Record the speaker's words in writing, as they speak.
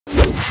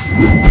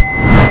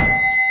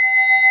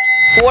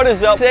What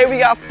is up? Today we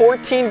got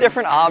 14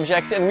 different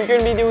objects and we're going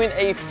to be doing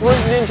a Fruit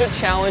Ninja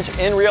challenge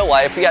in real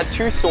life. We got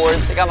 2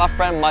 swords. I got my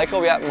friend Michael.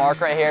 We got Mark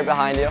right here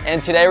behind you.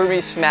 And today we're going to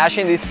be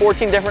smashing these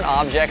 14 different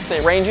objects. They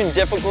range in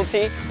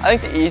difficulty. I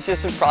think the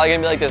easiest is probably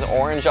going to be like this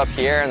orange up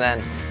here, and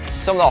then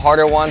some of the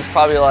harder ones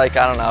probably like,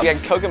 I don't know. We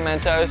got Cocoa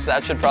Mentos, so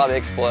that should probably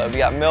explode. We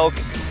got milk.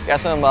 We got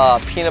some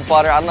peanut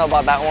butter. I don't know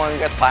about that one. We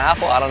got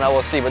pineapple. I don't know.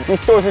 We'll see. But these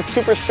swords are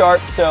super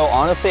sharp, so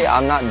honestly,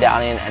 I'm not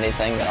doubting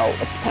anything. Oh,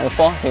 a tennis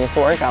ball? Think this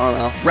will work? I don't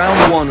know.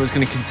 Round 1 was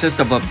going to consist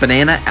of a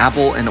banana,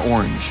 apple, and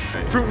orange.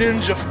 Fruit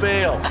Ninja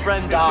fail.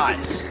 Friend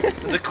dies.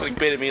 It's a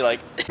clickbait at me like.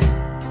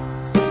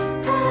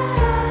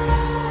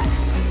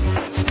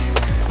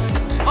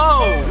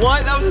 Oh,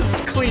 what? That was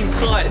a clean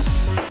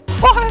slice.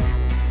 What?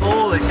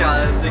 Holy cow,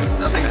 that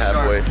thing's sharp.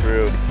 Halfway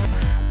through.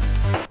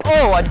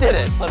 Oh, I did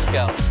it. Let's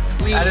go.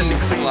 That is a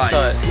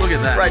slice. Look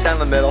at that. Right down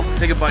the middle.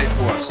 Take a bite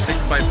for us. Take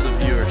the bite for the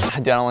viewers. I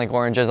don't like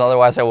oranges,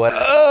 otherwise I would.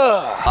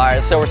 All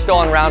right, so we're still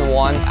on round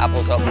 1.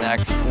 Apple's up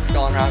next. I'm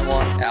still on round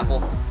 1.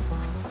 Apple.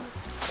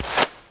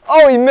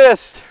 Oh, he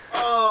missed.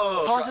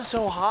 Oh. How is it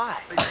so high?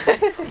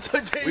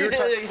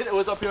 It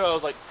was up here. I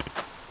was like,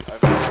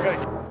 okay.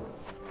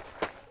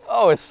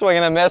 Oh, it's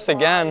swinging a miss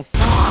again.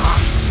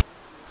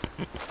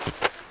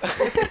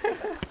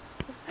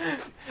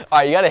 All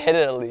right, you gotta hit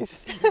it at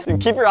least.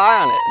 Dude, keep your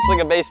eye on it. It's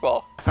like a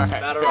baseball. All right,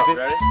 batter up.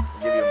 Ready?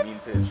 I'll give you a mean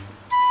pitch.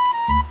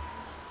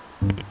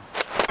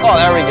 Oh,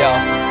 there we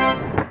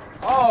go.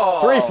 Oh.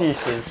 3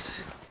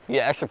 pieces. You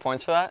get extra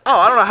points for that? Oh,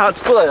 I don't know how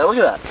it's split like that. Look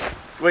at that.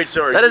 Wait,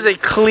 sorry. That is a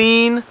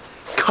clean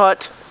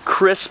cut,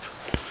 crisp.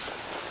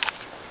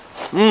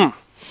 Mmm.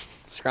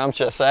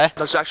 Scrumptious, eh?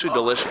 That's actually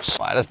delicious.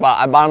 Well,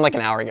 I bought them like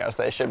an hour ago,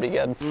 so they should be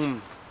good.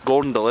 Mmm.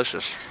 Golden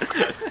delicious.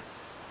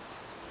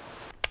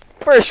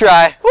 First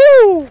try.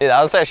 Woo! Dude,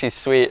 that was actually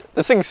sweet.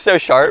 This thing's so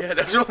sharp. Yeah,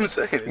 that's what I'm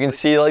saying. You can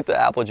see like the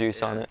apple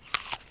juice on it.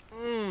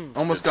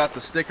 Almost got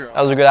the sticker.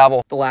 That was a good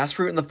apple. The last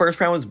fruit in the first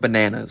round was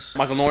bananas.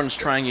 Michael Norton's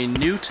trying a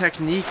new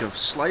technique of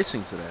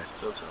slicing today.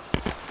 So.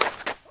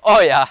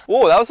 Oh yeah.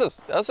 Whoa, that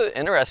was an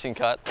interesting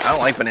cut. I don't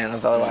like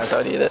bananas, otherwise I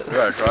would eat it. You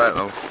gotta try it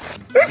though.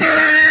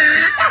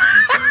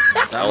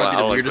 That might be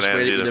the weirdest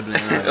way to eat a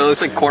banana. It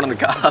looks like corn on the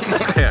cob.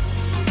 Yeah.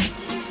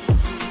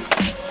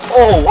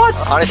 Oh, what?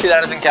 Honestly,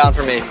 that doesn't count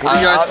for me. What do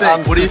you guys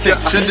think? What do you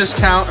think? Should this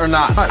count or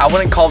not? I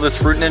wouldn't call this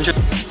Fruit Ninja.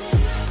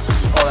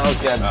 Oh, that was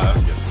good. That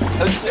was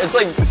good. It's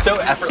like so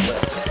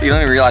effortless. You don't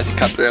even realize you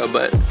cut through,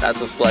 but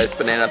that's a sliced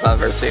banana if I've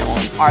ever seen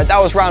one. All right, that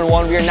was round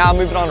 1. We are now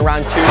moving on to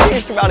round 2. I think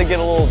it's about to get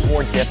a little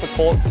more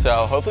difficult,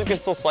 so hopefully we can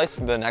still slice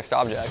the next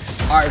objects.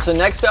 All right, so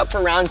next up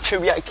for round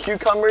 2, we got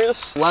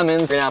cucumbers,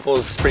 lemons, green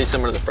apples, pretty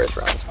similar to the first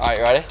round. All right,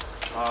 you ready?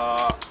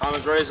 I'm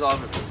as ready as I'll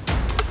ever be.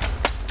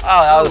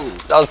 Oh,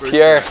 that was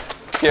pure.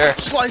 Pure.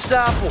 Sliced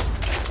apple.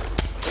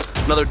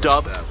 Another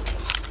dub.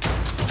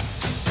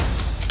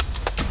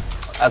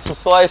 That's a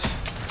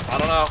slice. I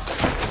don't know.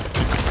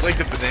 It's like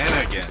the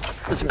banana again.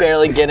 Just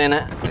barely get in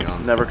it.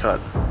 Never cut.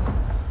 All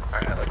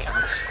right, that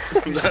counts.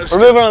 We're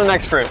moving on to the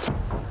next fruit.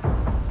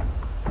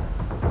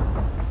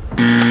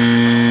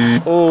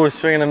 Oh,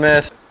 swing and a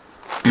miss.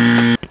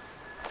 There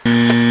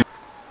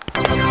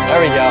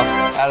we go.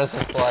 That is a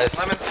slice.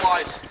 Lemon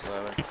sliced.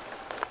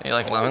 You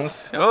like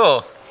lemons?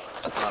 Oh,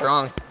 that's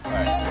strong. All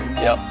right.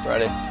 Yep,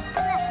 ready.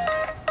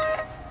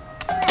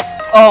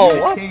 Oh,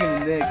 what? King of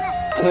the Knicks.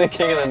 I'm the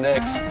king of the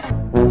Knicks.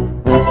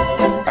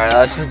 All right,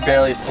 that's just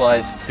barely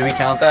sliced. Do we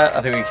count that?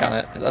 I think we count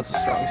it. That's a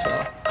strong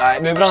smell. All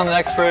right, moving on to the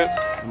next fruit.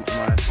 Am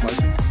I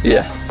slicing?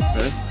 Yeah.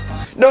 Ready?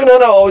 No.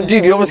 Oh,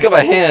 dude, you almost got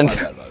my hand.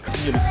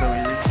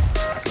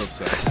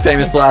 His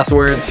famous last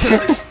words.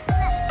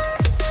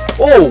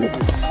 Oh,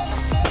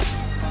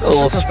 a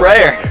little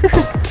sprayer.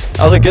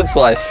 That was a good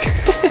slice.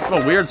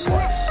 What a weird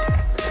slice.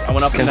 I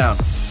went up and down.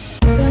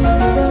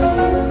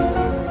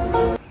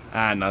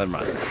 Ah, never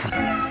mind.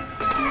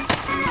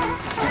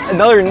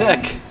 Another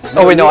nick.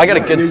 Oh wait, no, I got a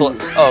good slice.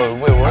 Oh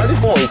wait, what?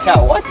 Holy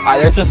cow, what? All right,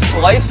 there's a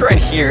slice right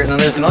here, and then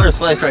there's another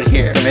slice right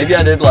here. So maybe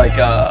I did like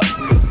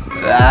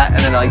that, and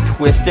then like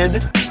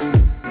twisted.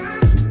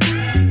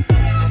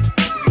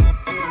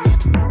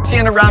 It's the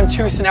end of round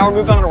 2, so now we're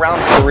moving on to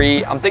round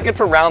 3. I'm thinking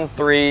for round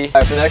 3. All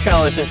right, for the next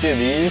round, let's just do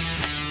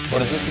these.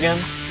 What is this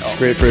again? Oh,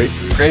 Grapefruit.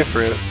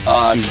 Grapefruit.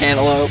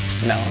 Cantaloupe,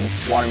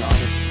 melons,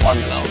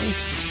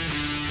 watermelons.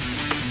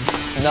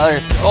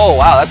 Another, oh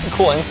wow, that's a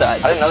cool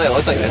inside. I didn't know they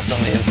looked like this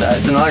on the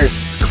inside. Another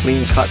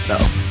clean cut though.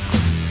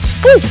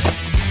 Woo!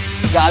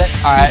 Got it.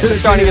 All right, we're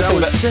starting to get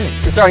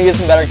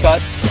some better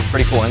cuts.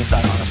 Pretty cool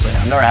inside, honestly.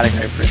 I've never had a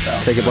grapefruit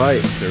though. Take a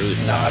bite.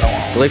 No, I don't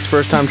want one. Blake's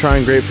first time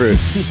trying grapefruit.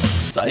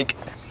 Psych.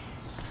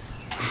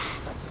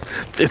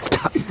 This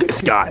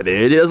guy,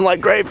 dude, he doesn't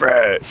like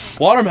grapefruit.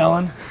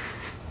 Watermelon.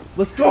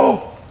 Let's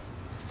go.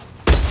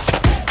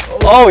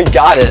 Oh, he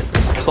got it.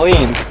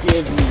 Clean.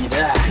 Give me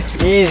that.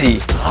 Easy.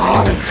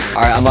 All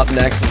right, I'm up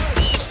next.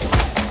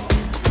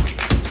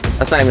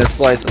 That's not even a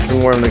slice, that's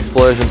more of an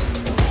explosion.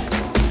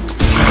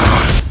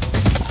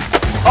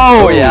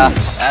 Oh yeah,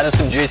 Added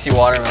some juicy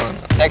watermelon.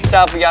 Next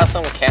up, we got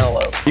some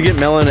cantaloupe. You get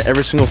melon in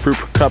every single fruit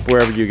cup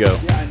wherever you go.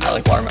 Yeah, I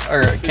like watermelon,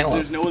 or cantaloupe.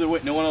 There's no other way.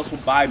 No one else will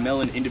buy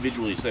melon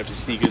individually, so they have to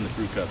sneak it in the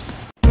fruit cups.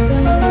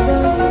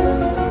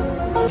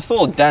 It's a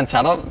little dense.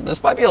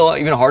 This might be a little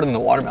even harder than the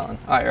watermelon.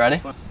 All right, you ready?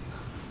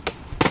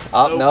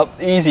 Oh, nope,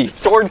 easy.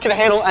 Sword can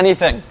handle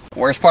anything.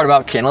 Worst part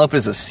about cantaloupe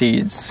is the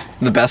seeds.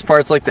 The best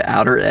part's like the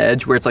outer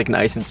edge where it's like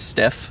nice and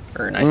stiff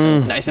or nice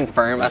and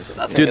firm.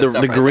 That's Dude,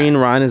 the green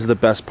rind is the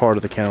best part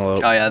of the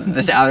cantaloupe. Oh yeah,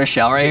 this outer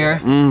shell right here.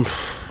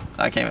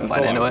 I can't even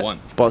bite into it.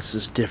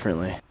 Busts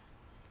differently.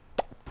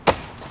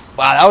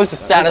 Wow, that was a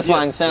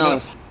satisfying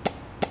sound.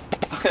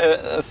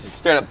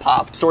 Straight up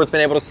pop. Sword's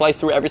been able to slice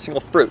through every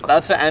single fruit.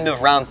 That's the end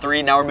of round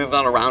 3. Now we're moving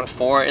on to round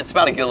 4. It's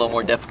about to get a little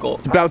more difficult.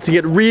 It's about to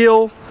get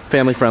real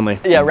family friendly.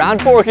 Yeah,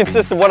 round 4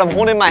 consists of what I'm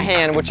holding in my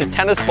hand, which is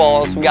tennis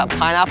balls. We got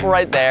pineapple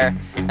right there.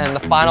 And the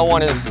final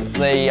one is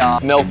the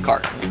milk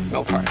cart.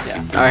 Milk cart,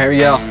 yeah. All right, here we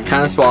go.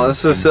 Tennis ball.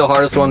 This is the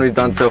hardest one we've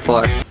done so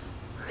far.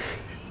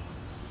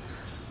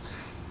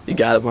 You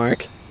got it,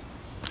 Mark.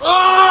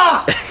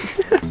 Ah!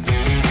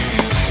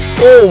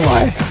 Oh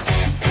my.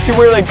 Dude,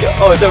 where did I go?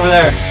 Oh, it's over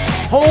there.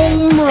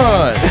 Home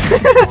run!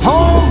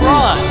 Home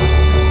run!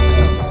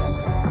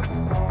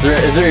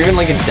 Is there even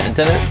like a dent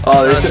in it?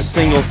 Oh, there's not a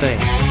single thing.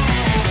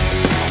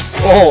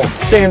 Oh,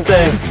 same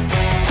thing.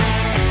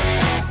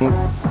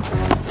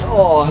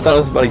 Oh, I thought I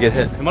was about to get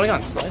hit. It might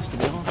have gotten sliced, to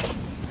be honest.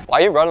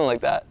 Why are you running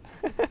like that?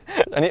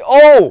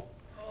 Oh!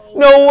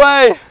 No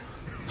way!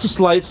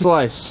 Slight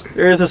slice.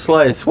 There is a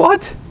slice.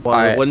 What? Well,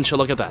 right. Wouldn't you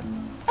look at that?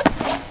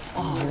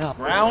 Oh, no.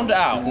 Round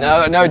out.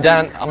 No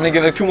dent. I'm gonna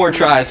give it 2 more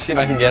tries, see if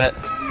I can get it.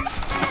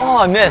 Oh,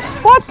 I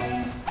missed. What?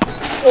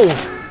 Oh.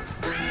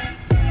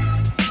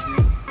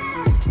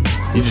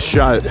 You just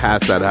shot it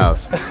past that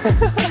house.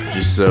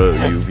 Just so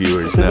you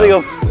viewers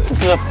know.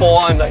 This is a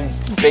full-on like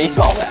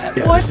baseball bat.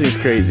 Yeah, what? This thing's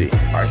crazy. All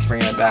right, let's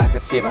bring it back.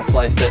 Let's see if I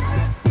sliced it.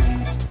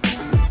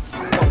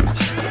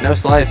 Oh, no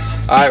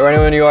slice. All right, ready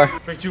when you are.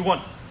 3, 2, 1.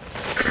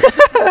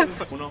 1,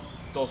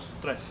 2,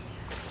 3.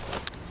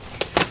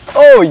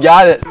 Oh, you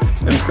got it.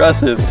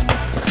 Impressive.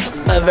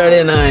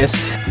 Very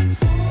nice.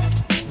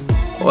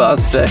 Well,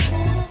 that's sick.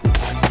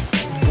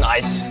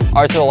 Nice.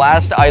 All right, so the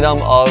last item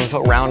of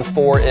round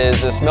 4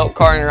 is this milk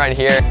carton right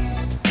here.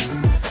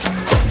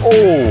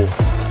 Oh.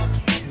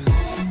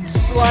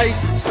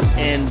 Sliced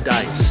and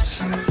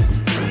diced.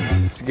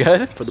 It's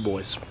good? For the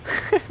boys.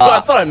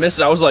 I thought I missed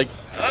it. I was like,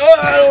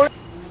 I'm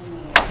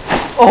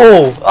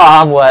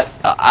wet.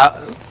 All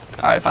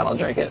right, fine, I'll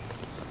drink it.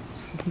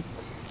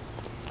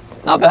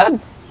 Not bad.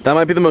 that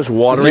might be the most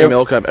watery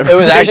milk I've ever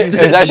tasted. tasted.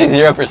 It was actually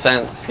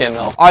 0% skim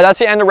milk. All right, that's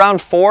the end of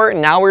round 4.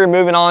 Now we're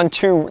moving on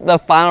to the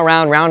final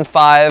round, round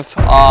 5,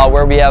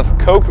 where we have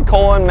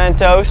Coca-Cola and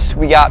Mentos.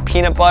 We got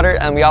peanut butter,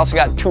 and we also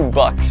got 2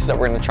 bucks that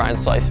we're gonna try and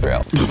slice through.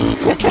 All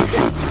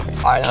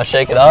right, now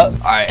shake it up.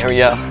 All right, here we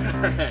go.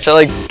 Should I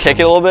like kick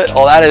it a little bit?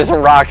 Oh, that is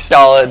rock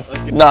solid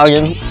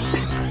noggin.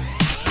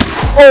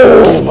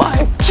 Oh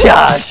my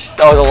gosh,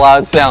 that was a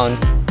loud sound.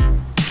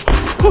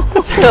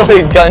 It sounded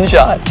like a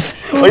gunshot.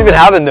 What even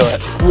happened to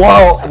it?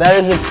 Whoa, that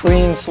is a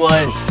clean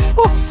slice.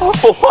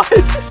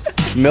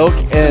 What? Milk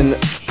and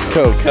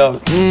Coke.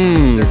 Coke.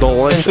 Mmm,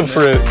 delicious. And some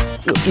fruit.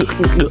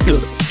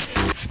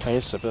 Can I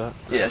just sip that?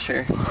 Yeah,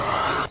 sure.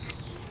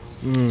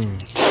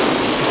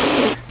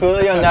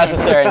 Completely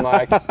unnecessary,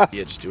 Mark.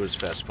 Yeah, just do it as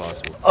fast as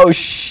possible. Oh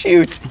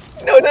shoot.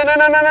 No, no, no,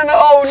 no, no, no, no,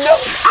 oh no.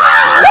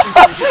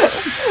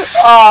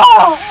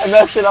 Ah, I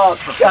messed it up.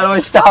 How do I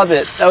stop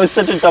it? That was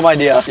such a dumb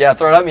idea. Yeah,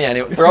 throw it at me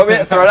anyway. Throw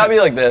it at me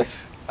like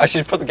this. I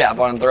should put the cap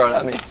on and throw it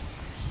at me.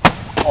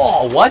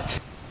 Oh, what?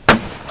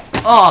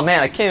 Oh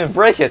man, I can't even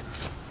break it.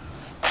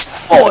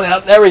 Oh, yeah,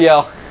 there we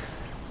go.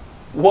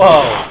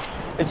 Whoa.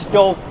 It's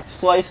still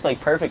sliced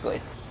like perfectly.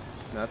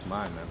 That's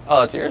mine, man. Oh,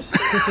 that's yours?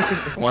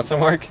 Want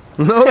some, Mark?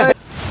 No.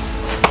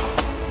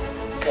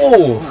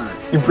 Oh,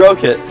 you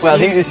broke it. Well, I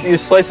think you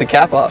sliced the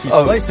cap off. You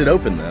sliced it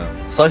open, though.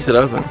 Sliced it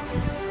open.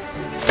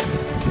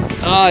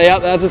 Oh, yeah,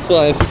 that's a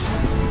slice.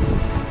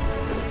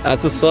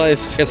 That's a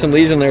slice. Got some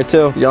leaves in there,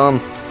 too.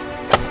 Yum.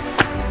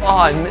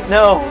 Oh,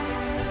 no.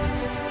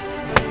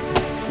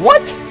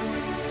 What?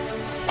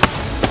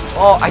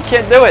 Oh, I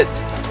can't do it.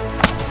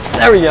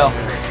 There we go.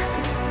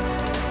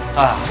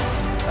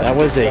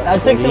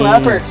 That takes some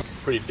effort.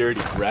 Pretty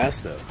dirty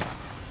grass, though.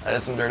 That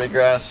is some dirty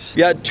grass.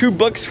 We got 2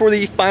 books for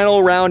the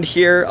final round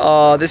here.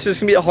 This is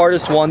gonna be the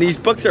hardest one. These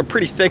books are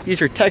pretty thick.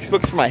 These are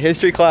textbooks for my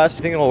history class.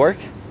 You think it'll work?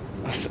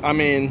 I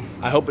mean,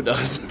 I hope it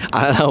does.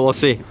 I don't know, we'll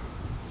see.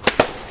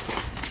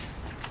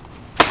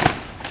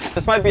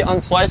 This might be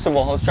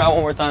unsliceable. Let's try it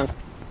one more time.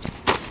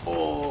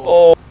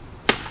 Oh.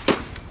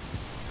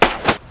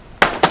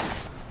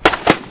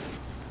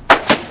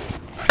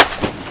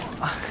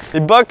 The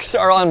books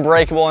are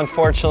unbreakable,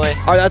 unfortunately.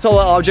 All right, that's all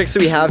the objects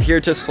that we have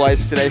here to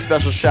slice today.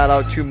 Special shout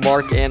out to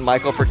Mark and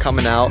Michael for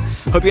coming out.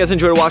 Hope you guys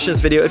enjoyed watching this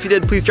video. If you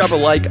did, please drop a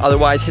like.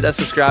 Otherwise, hit that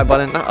subscribe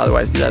button. Not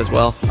otherwise, do that as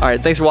well. All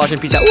right, thanks for watching.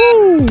 Peace out.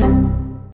 Woo!